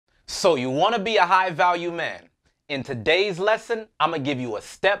So you want to be a high value man? In today's lesson, I'm going to give you a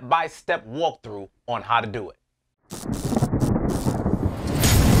step-by-step walkthrough on how to do it.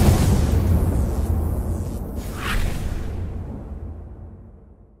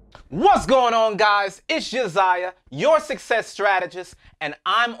 What's going on, guys? It's Josiah, your success strategist, and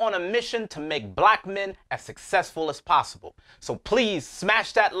I'm on a mission to make black men as successful as possible. So please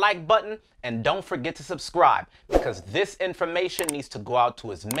smash that like button and don't forget to subscribe, because this information needs to go out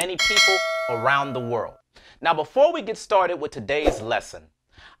to as many people around the world. Now, before we get started with today's lesson,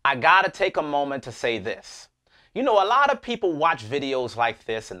 I gotta take a moment to say this. You know, a lot of people watch videos like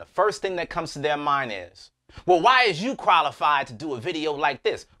this, and the first thing that comes to their mind is, well, why is you qualified to do a video like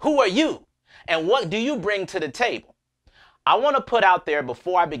this? Who are you? And what do you bring to the table? I want to put out there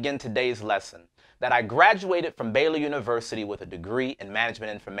before I begin today's lesson that I graduated from Baylor University with a degree in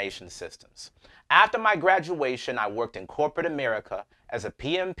Management Information Systems. After my graduation, I worked in corporate America as a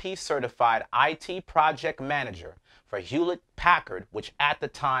PMP certified IT project manager for Hewlett-Packard, which at the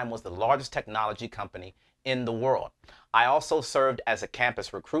time was the largest technology company in the world. I also served as a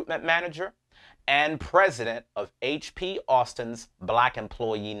campus recruitment manager and president of HP Austin's Black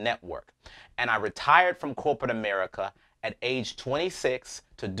Employee Network. And I retired from corporate America at age 26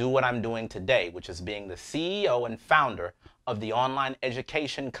 to do what I'm doing today, which is being the CEO and founder of the online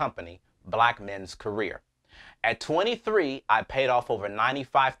education company, Black Men's Career. At 23, I paid off over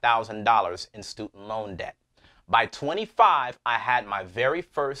 $95,000 in student loan debt. By 25, I had my very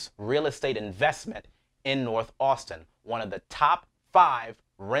first real estate investment in North Austin, one of the top 5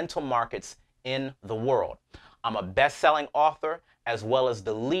 rental markets in the world. I'm a best-selling author as well as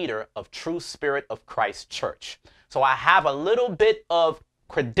the leader of True Spirit of Christ Church. So I have a little bit of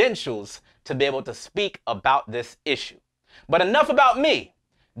credentials to be able to speak about this issue. But enough about me.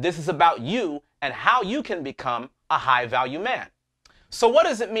 This is about you and how you can become a high-value man. So what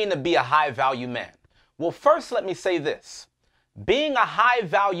does it mean to be a high-value man? Well, first let me say this. Being a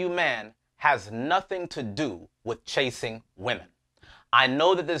high-value man has nothing to do with chasing women. I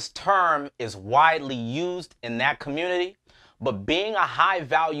know that this term is widely used in that community, but being a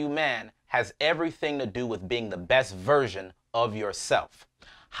high-value man has everything to do with being the best version of yourself.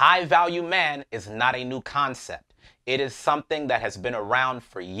 High-value man is not a new concept. It is something that has been around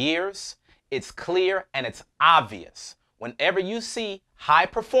for years. It's clear and it's obvious. Whenever you see high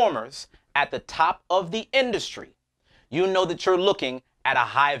performers at the top of the industry, you know that you're looking at a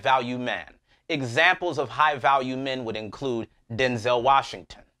high-value man. Examples of high-value men would include Denzel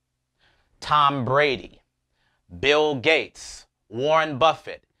Washington, Tom Brady, Bill Gates, Warren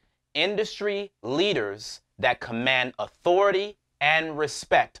Buffett, industry leaders that command authority and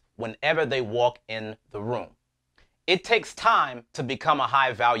respect whenever they walk in the room. It takes time to become a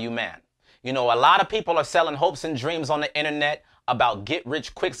high-value man. You know, a lot of people are selling hopes and dreams on the internet about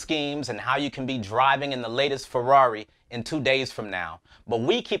get-rich-quick schemes and how you can be driving in the latest Ferrari in 2 days from now. But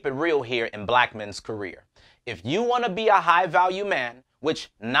we keep it real here in Black Men's Career. If you want to be a high-value man, which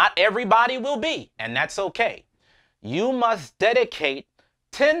not everybody will be, and that's okay, you must dedicate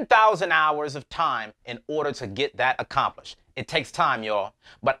 10,000 hours of time in order to get that accomplished. It takes time, y'all.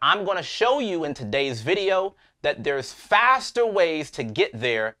 But I'm going to show you in today's video that there's faster ways to get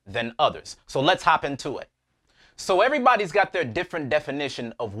there than others. So let's hop into it. So everybody's got their different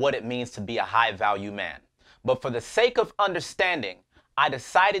definition of what it means to be a high-value man. But for the sake of understanding, I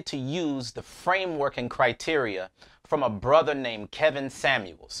decided to use the framework and criteria from a brother named Kevin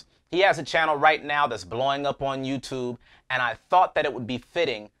Samuels. He has a channel right now that's blowing up on YouTube, and I thought that it would be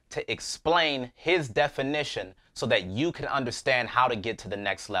fitting to explain his definition so that you can understand how to get to the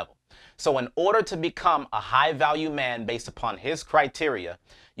next level. So in order to become a high-value man based upon his criteria,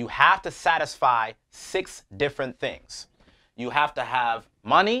 you have to satisfy 6 different things. You have to have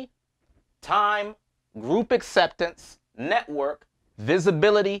money, time, group acceptance, network,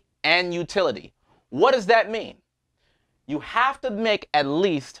 visibility, and utility. What does that mean? You have to make at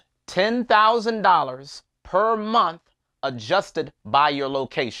least $10,000 per month adjusted by your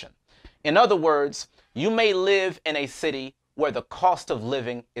location. In other words, you may live in a city where the cost of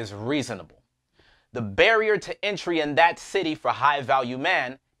living is reasonable. The barrier to entry in that city for high-value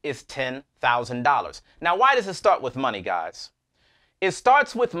man is $10,000. Now, why does it start with money, guys? It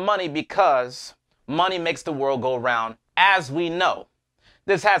starts with money because money makes the world go round, as we know.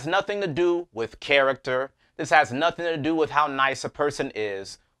 This has nothing to do with character. This has nothing to do with how nice a person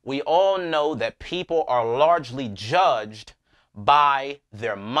is. We all know that people are largely judged by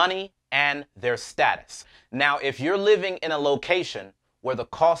their money and their status. Now, if you're living in a location where the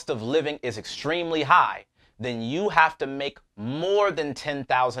cost of living is extremely high, then you have to make more than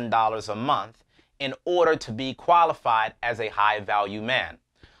 $10,000 a month in order to be qualified as a high-value man.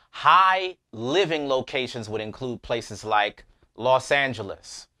 High living locations would include places like Los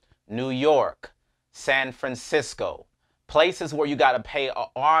Angeles, New York, San Francisco, places where you got to pay an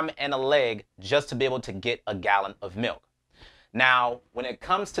arm and a leg just to be able to get a gallon of milk. Now, when it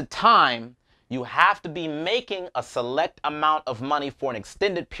comes to time, you have to be making a select amount of money for an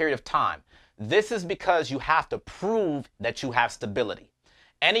extended period of time. This is because you have to prove that you have stability.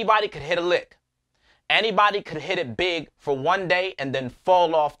 Anybody could hit a lick. Anybody could hit it big for one day and then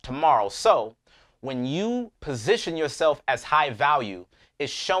fall off tomorrow. So when you position yourself as high value,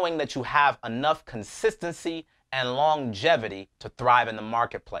 it's showing that you have enough consistency and longevity to thrive in the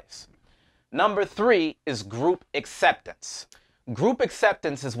marketplace. Number 3 is group acceptance. Group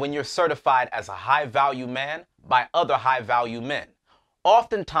acceptance is when you're certified as a high value man by other high value men.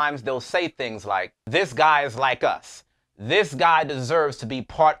 Oftentimes they'll say things like, this guy is like us. This guy deserves to be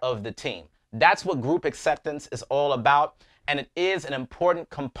part of the team. That's what group acceptance is all about, and it is an important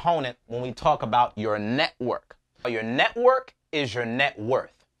component when we talk about your network. Your network is your net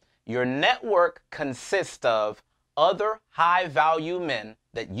worth. Your network consists of other high-value men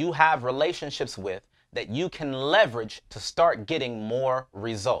that you have relationships with that you can leverage to start getting more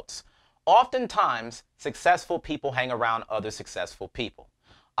results. Oftentimes, successful people hang around other successful people.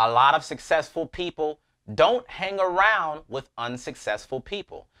 A lot of successful people don't hang around with unsuccessful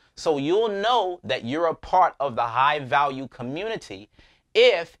people. So you'll know that you're a part of the high value community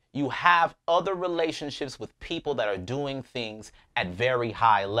if you have other relationships with people that are doing things at very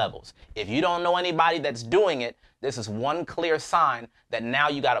high levels. If you don't know anybody that's doing it, this is one clear sign that now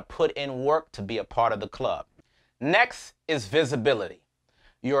you got to put in work to be a part of the club. Next is visibility.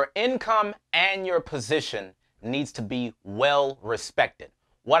 Your income and your position needs to be well respected.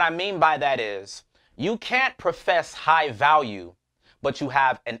 What I mean by that is you can't profess high value but you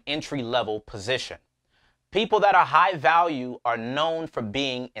have an entry-level position. People that are high value are known for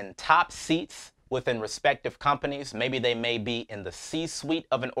being in top seats within respective companies. Maybe they may be in the C-suite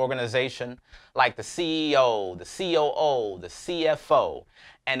of an organization, like the CEO, the COO, the CFO,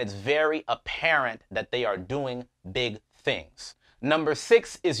 and it's very apparent that they are doing big things. Number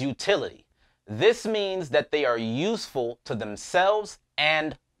 6 is utility. This means that they are useful to themselves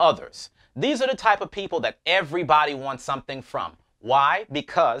and others. These are the type of people that everybody wants something from. Why?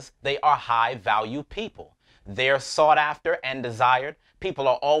 Because they are high value people. They're sought after and desired. People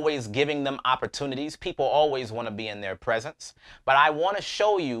are always giving them opportunities. People always want to be in their presence. But I want to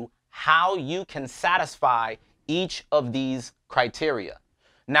show you how you can satisfy each of these criteria.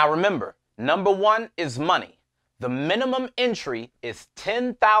 Now remember, number 1 is money. The minimum entry is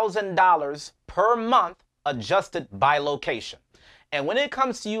 $10,000 per month adjusted by location. And when it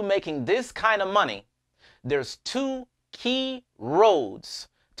comes to you making this kind of money, there's 2 key roads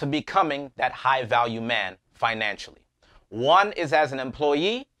to becoming that high value man financially. One is as an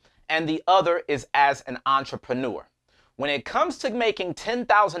employee and the other is as an entrepreneur. When it comes to making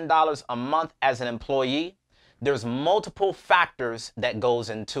 $10,000 a month as an employee, there's multiple factors that goes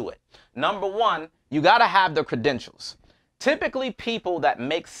into it. Number 1, you got to have the credentials. Typically people that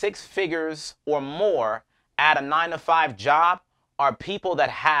make 6 figures or more at a 9-to-5 job are people that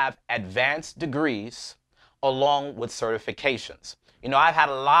have advanced degrees along with certifications. You know, I've had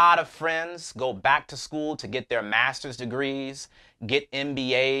a lot of friends go back to school to get their master's degrees, get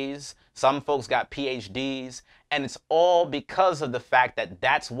MBAs, some folks got PhDs, and it's all because of the fact that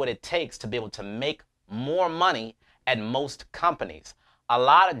that's what it takes to be able to make more money at most companies. A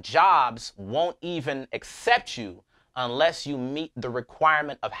lot of jobs won't even accept you unless you meet the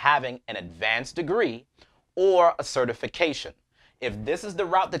requirement of having an advanced degree or a certification. If this is the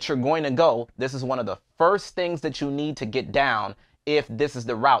route that you're going to go, this is one of the first things that you need to get down if this is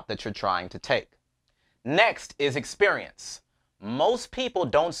the route that you're trying to take. Next is experience. Most people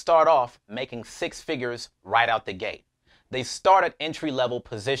don't start off making 6 figures right out the gate. They start at entry-level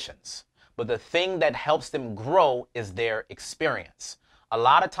positions, but the thing that helps them grow is their experience. A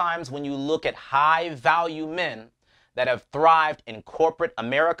lot of times when you look at high-value men that have thrived in corporate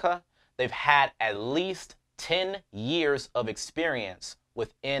America, they've had at least 10 years of experience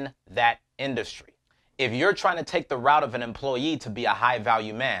within that industry. If you're trying to take the route of an employee to be a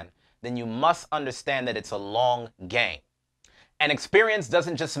high-value man, then you must understand that it's a long game. And experience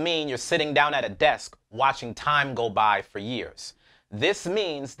doesn't just mean you're sitting down at a desk watching time go by for years. This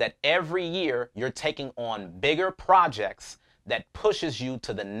means that every year you're taking on bigger projects that pushes you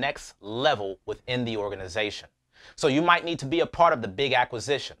to the next level within the organization. So you might need to be a part of the big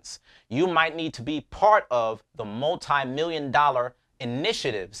acquisitions. You might need to be part of the multi-million-dollar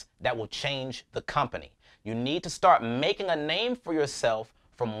initiatives that will change the company. You need to start making a name for yourself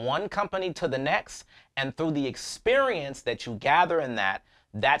from one company to the next, and through the experience that you gather in that,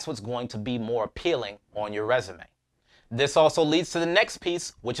 that's what's going to be more appealing on your resume. This also leads to the next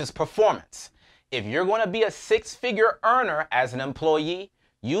piece, which is performance. If you're going to be a six-figure earner as an employee,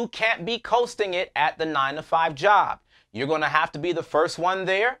 you can't be coasting it at the 9-to-5 job. You're going to have to be the first one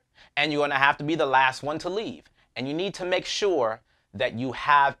there, and you're going to have to be the last one to leave. And you need to make sure that you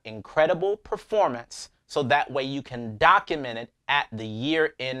have incredible performance so that way you can document it at the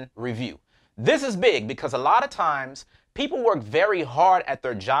year-end review. This is big because a lot of times people work very hard at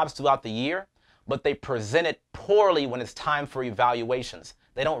their jobs throughout the year, but they present it poorly when it's time for evaluations.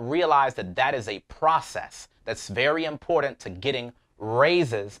 They don't realize that that is a process that's very important to getting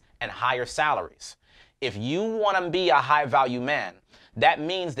raises and higher salaries. If you want to be a high-value man, that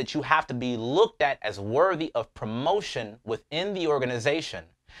means that you have to be looked at as worthy of promotion within the organization.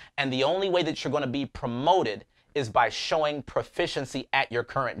 And the only way that you're going to be promoted is by showing proficiency at your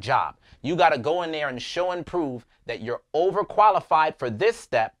current job. You got to go in there and show and prove that you're overqualified for this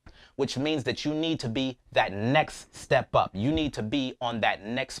step, which means that you need to be that next step up. You need to be on that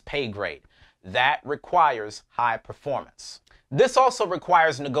next pay grade. That requires high performance. This also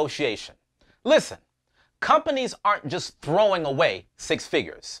requires negotiation. Listen, companies aren't just throwing away six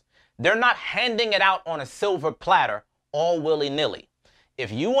figures. They're not handing it out on a silver platter all willy-nilly.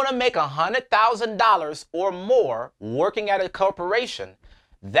 If you want to make $100,000 or more working at a corporation,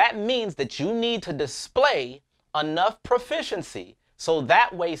 that means that you need to display enough proficiency so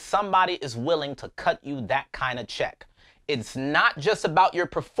that way somebody is willing to cut you that kind of check. It's not just about your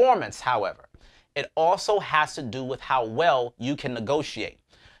performance, however. It also has to do with how well you can negotiate.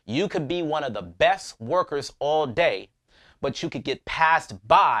 You could be one of the best workers all day, but you could get passed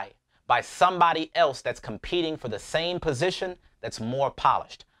by somebody else that's competing for the same position that's more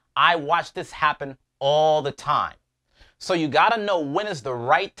polished. I watch this happen all the time. So you got to know when is the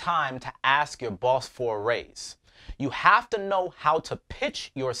right time to ask your boss for a raise. You have to know how to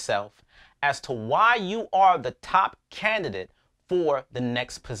pitch yourself as to why you are the top candidate for the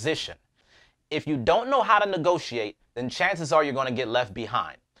next position. If you don't know how to negotiate, then chances are you're going to get left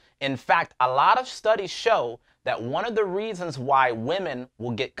behind. In fact, a lot of studies show that one of the reasons why women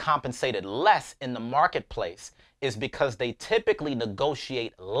will get compensated less in the marketplace is because they typically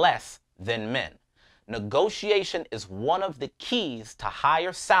negotiate less than men. Negotiation is one of the keys to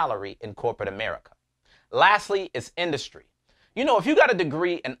higher salary in corporate America. Lastly, is industry. You know, if you got a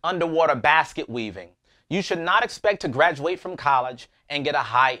degree in underwater basket weaving, you should not expect to graduate from college and get a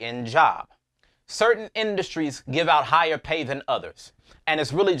high-end job. Certain industries give out higher pay than others, and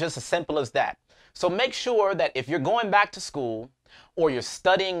it's really just as simple as that. So make sure that if you're going back to school or you're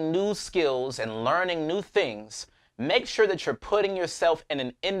studying new skills and learning new things, make sure that you're putting yourself in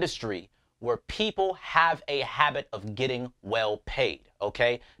an industry where people have a habit of getting well paid,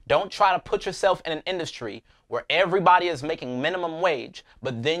 okay? Don't try to put yourself in an industry where everybody is making minimum wage,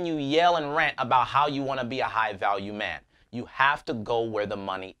 but then you yell and rant about how you want to be a high-value man. You have to go where the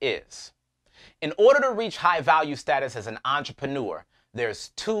money is. In order to reach high-value status as an entrepreneur, there's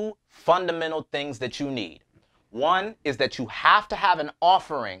two fundamental things that you need. One is that you have to have an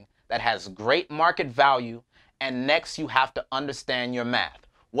offering that has great market value, and next you have to understand your math.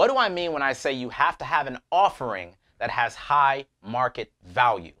 What do I mean when I say you have to have an offering that has high market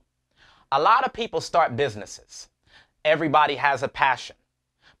value? A lot of people start businesses. Everybody has a passion.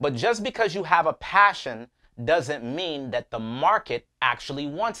 But just because you have a passion doesn't mean that the market actually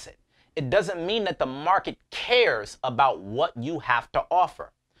wants it. It doesn't mean that the market cares about what you have to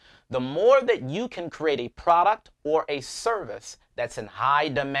offer. The more that you can create a product or a service that's in high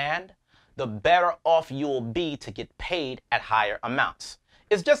demand, the better off you will be to get paid at higher amounts.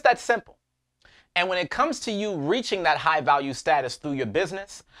 It's just that simple. And when it comes to you reaching that high value status through your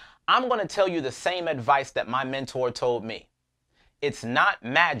business, I'm going to tell you the same advice that my mentor told me. It's not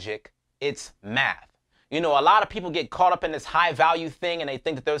magic, it's math. You know, a lot of people get caught up in this high value thing and they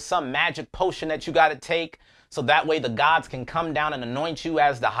think that there's some magic potion that you got to take so that way the gods can come down and anoint you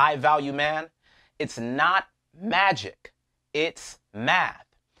as the high value man. It's not magic, it's math.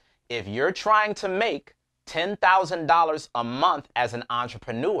 If you're trying to make $10,000 a month as an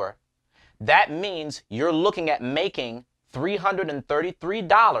entrepreneur, that means you're looking at making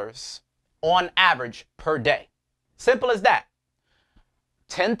 $333 on average per day. Simple as that.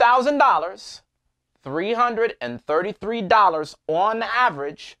 $10,000, $333 on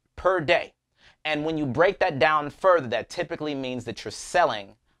average per day. And when you break that down further, that typically means that you're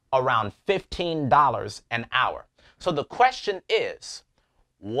selling around $15 an hour. So the question is,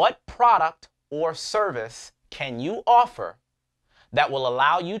 what product or service can you offer that will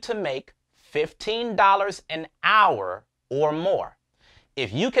allow you to make $15 an hour or more?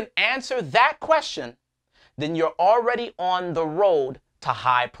 If you can answer that question, then you're already on the road to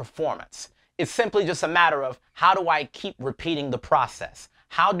high performance. It's simply just a matter of how do I keep repeating the process?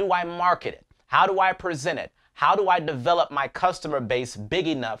 How do I market it? How do I present it? How do I develop my customer base big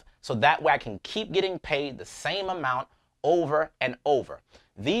enough so that way I can keep getting paid the same amount over and over?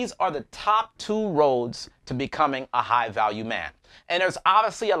 These are the top 2 roads to becoming a high value man. And there's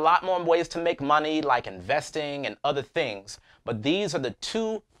obviously a lot more ways to make money, like investing and other things, but these are the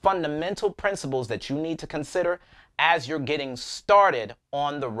 2 fundamental principles that you need to consider as you're getting started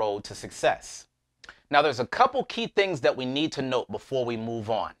on the road to success. Now, there's a couple key things that we need to note before we move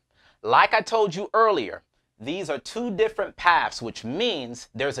on. Like I told you earlier, these are 2 different paths, which means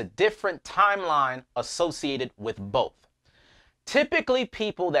there's a different timeline associated with both. Typically,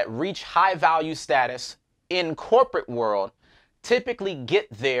 people that reach high value status in corporate world typically get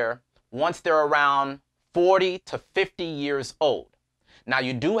there once they're around 40 to 50 years old. Now,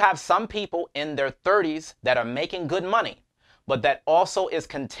 you do have some people in their 30s that are making good money, but that also is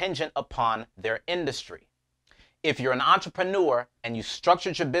contingent upon their industry. If you're an entrepreneur and you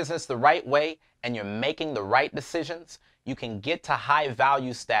structured your business the right way and you're making the right decisions, you can get to high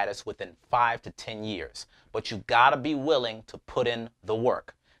value status within 5 to 10 years. But you gotta be willing to put in the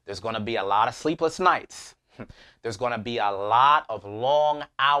work. There's gonna be a lot of sleepless nights. There's gonna be a lot of long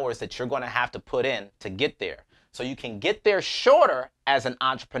hours that you're gonna have to put in to get there. So you can get there shorter as an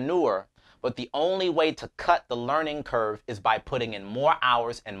entrepreneur, but the only way to cut the learning curve is by putting in more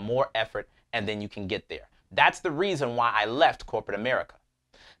hours and more effort, and then you can get there. That's the reason why I left corporate America.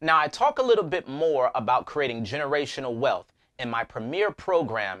 Now, I talk a little bit more about creating generational wealth in my premier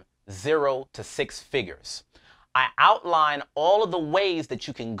program, 0 to 6 figures. I outline all of the ways that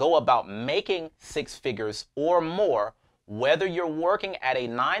you can go about making 6 figures or more, whether you're working at a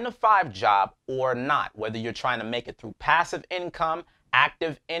 9-to-5 job or not, whether you're trying to make it through passive income,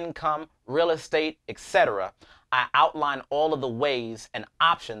 active income, real estate, etc. I outline all of the ways and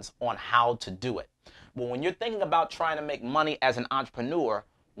options on how to do it. But when you're thinking about trying to make money as an entrepreneur,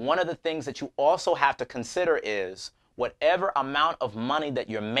 one of the things that you also have to consider is whatever amount of money that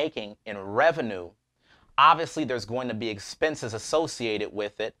you're making in revenue, obviously there's going to be expenses associated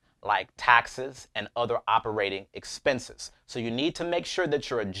with it, like taxes and other operating expenses. So you need to make sure that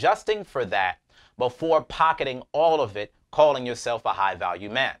you're adjusting for that before pocketing all of it, calling yourself a high value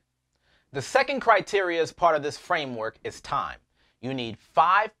man. The second criteria as part of this framework is time. You need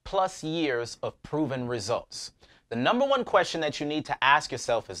 5+ years of proven results. The number one question that you need to ask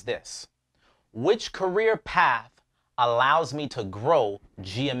yourself is this: which career path allows me to grow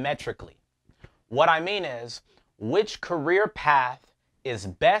geometrically? What I mean is, which career path is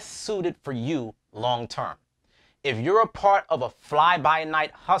best suited for you long term? If you're a part of a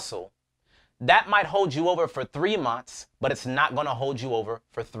fly-by-night hustle, that might hold you over for 3 months, but it's not going to hold you over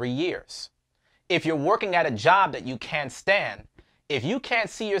for 3 years. If you're working at a job that you can't stand, if you can't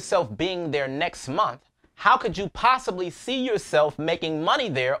see yourself being there next month, how could you possibly see yourself making money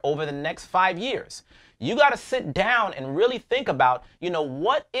there over the next 5 years? You got to sit down and really think about,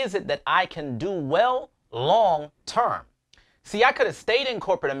 what is it that I can do well long term? See, I could have stayed in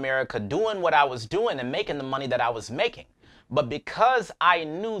corporate America doing what I was doing and making the money that I was making. But because I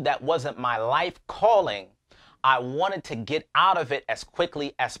knew that wasn't my life calling, I wanted to get out of it as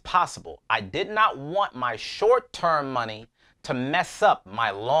quickly as possible. I did not want my short-term money to mess up my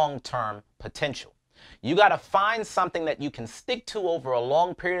long-term potential. You got to find something that you can stick to over a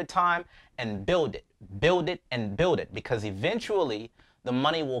long period of time and build it, and build it, because eventually the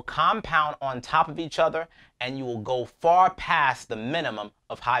money will compound on top of each other and you will go far past the minimum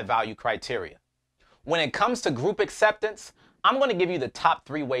of high value criteria. When it comes to group acceptance, I'm going to give you the top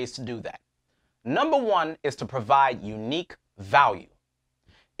 3 ways to do that. Number 1 is to provide unique value.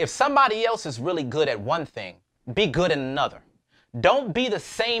 If somebody else is really good at one thing, be good in another. Don't be the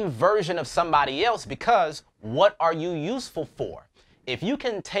same version of somebody else, because what are you useful for? If you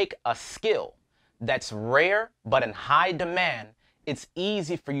can take a skill that's rare but in high demand, it's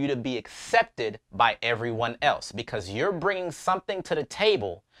easy for you to be accepted by everyone else because you're bringing something to the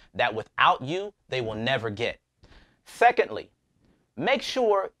table that without you, they will never get. Secondly, make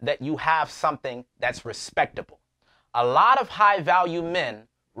sure that you have something that's respectable. A lot of high value men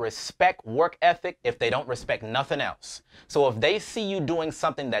respect work ethic if they don't respect nothing else. So if they see you doing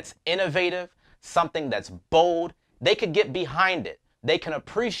something that's innovative, something that's bold, they could get behind it. They can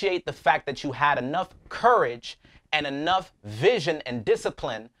appreciate the fact that you had enough courage and enough vision and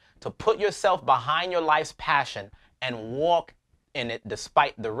discipline to put yourself behind your life's passion and walk in it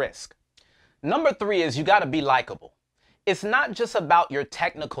despite the risk. Number 3 is you got to be likable. It's not just about your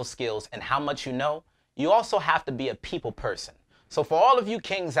technical skills and how much you know. You also have to be a people person. So for all of you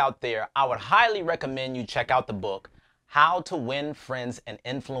kings out there, I would highly recommend you check out the book, How to Win Friends and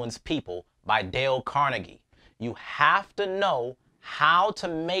Influence People by Dale Carnegie. You have to know how to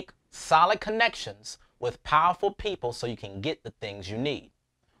make solid connections with powerful people so you can get the things you need.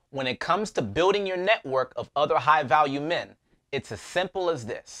 When it comes to building your network of other high-value men, it's as simple as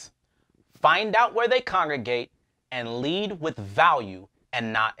this. Find out where they congregate and lead with value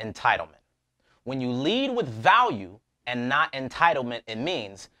and not entitlement. When you lead with value and not entitlement, it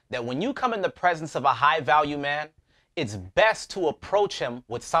means that when you come in the presence of a high-value man, it's best to approach him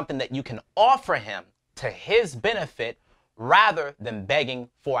with something that you can offer him to his benefit rather than begging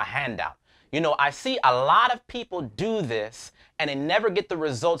for a handout. You know, I see a lot of people do this and they never get the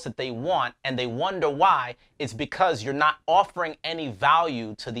results that they want, and they wonder why. It's because you're not offering any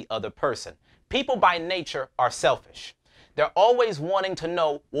value to the other person. People by nature are selfish. They're always wanting to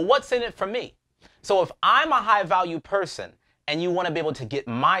know, well, what's in it for me? So if I'm a high value person and you want to be able to get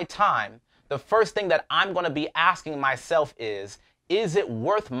my time, the first thing that I'm going to be asking myself is it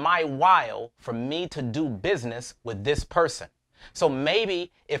worth my while for me to do business with this person? So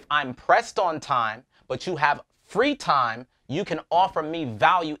maybe if I'm pressed on time, but you have free time, you can offer me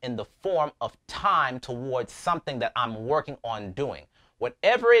value in the form of time towards something that I'm working on doing.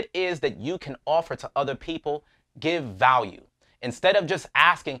 Whatever it is that you can offer to other people, give value. Instead of just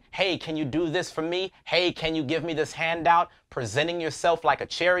asking, hey, can you do this for me? Hey, can you give me this handout? Presenting yourself like a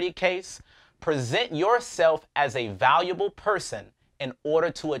charity case. Present yourself as a valuable person in order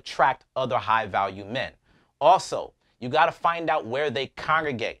to attract other high-value men. Also, you got to find out where they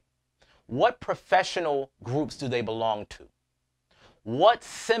congregate. What professional groups do they belong to? What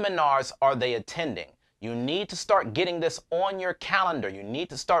seminars are they attending? You need to start getting this on your calendar. You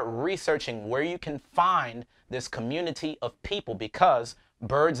need to start researching where you can find this community of people, because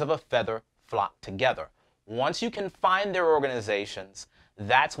birds of a feather flock together. Once you can find their organizations,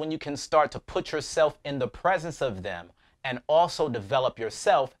 that's when you can start to put yourself in the presence of them and also develop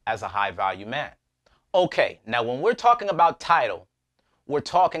yourself as a high-value man. Okay, now when we're talking about title, we're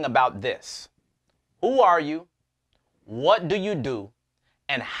talking about this. Who are you? What do you do?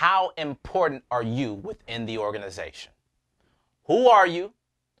 And how important are you within the organization? Who are you?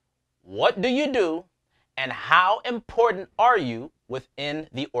 What do you do? And how important are you within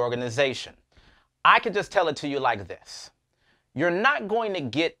the organization? I could just tell it to you like this. You're not going to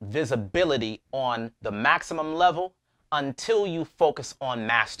get visibility on the maximum level until you focus on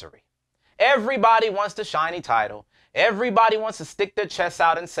mastery. Everybody wants the shiny title. Everybody wants to stick their chests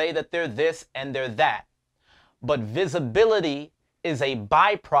out and say that they're this and they're that. But visibility is a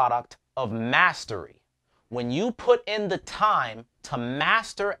byproduct of mastery. When you put in the time to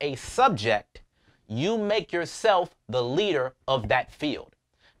master a subject, you make yourself the leader of that field.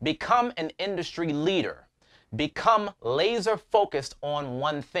 Become an industry leader. Become laser focused on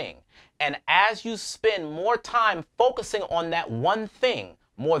one thing. And as you spend more time focusing on that one thing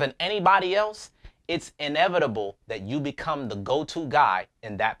more than anybody else, it's inevitable that you become the go-to guy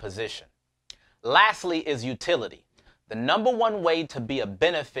in that position. Lastly is utility. The number one way to be a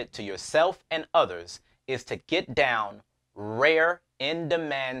benefit to yourself and others is to get down rare,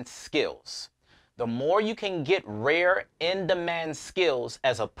 in-demand skills. The more you can get rare, in-demand skills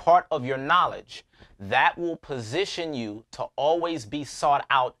as a part of your knowledge, that will position you to always be sought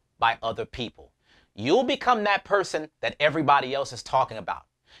out by other people. You'll become that person that everybody else is talking about.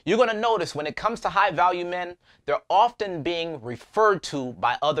 You're going to notice when it comes to high-value men, they're often being referred to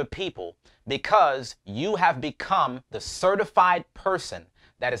by other people because you have become the certified person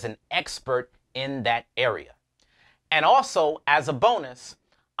that is an expert in that area. And also, as a bonus,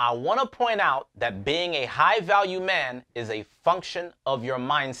 I want to point out that being a high-value man is a function of your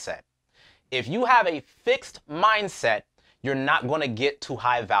mindset. If you have a fixed mindset, you're not going to get to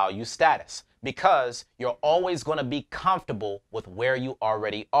high-value status because you're always going to be comfortable with where you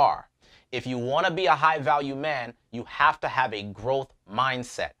already are. If you want to be a high-value man, you have to have a growth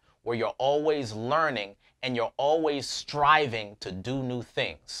mindset where you're always learning and you're always striving to do new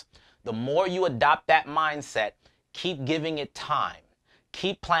things. The more you adopt that mindset, keep giving it time,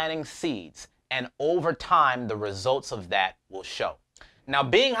 keep planting seeds, and over time, the results of that will show. Now,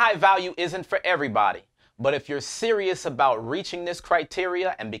 being high value isn't for everybody, but if you're serious about reaching this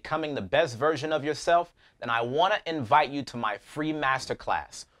criteria and becoming the best version of yourself, then I want to invite you to my free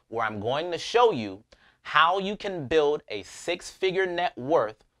masterclass, where I'm going to show you how you can build a six-figure net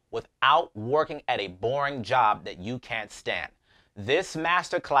worth without working at a boring job that you can't stand. This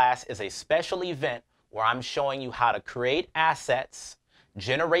masterclass is a special event where I'm showing you how to create assets,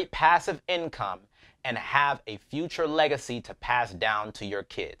 generate passive income, and have a future legacy to pass down to your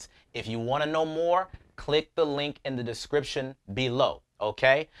kids. If you want to know more, click the link in the description below,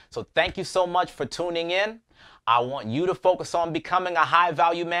 okay? So thank you so much for tuning in. I want you to focus on becoming a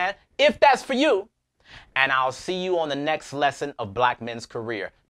high-value man, if that's for you. And I'll see you on the next lesson of Black Men's Career.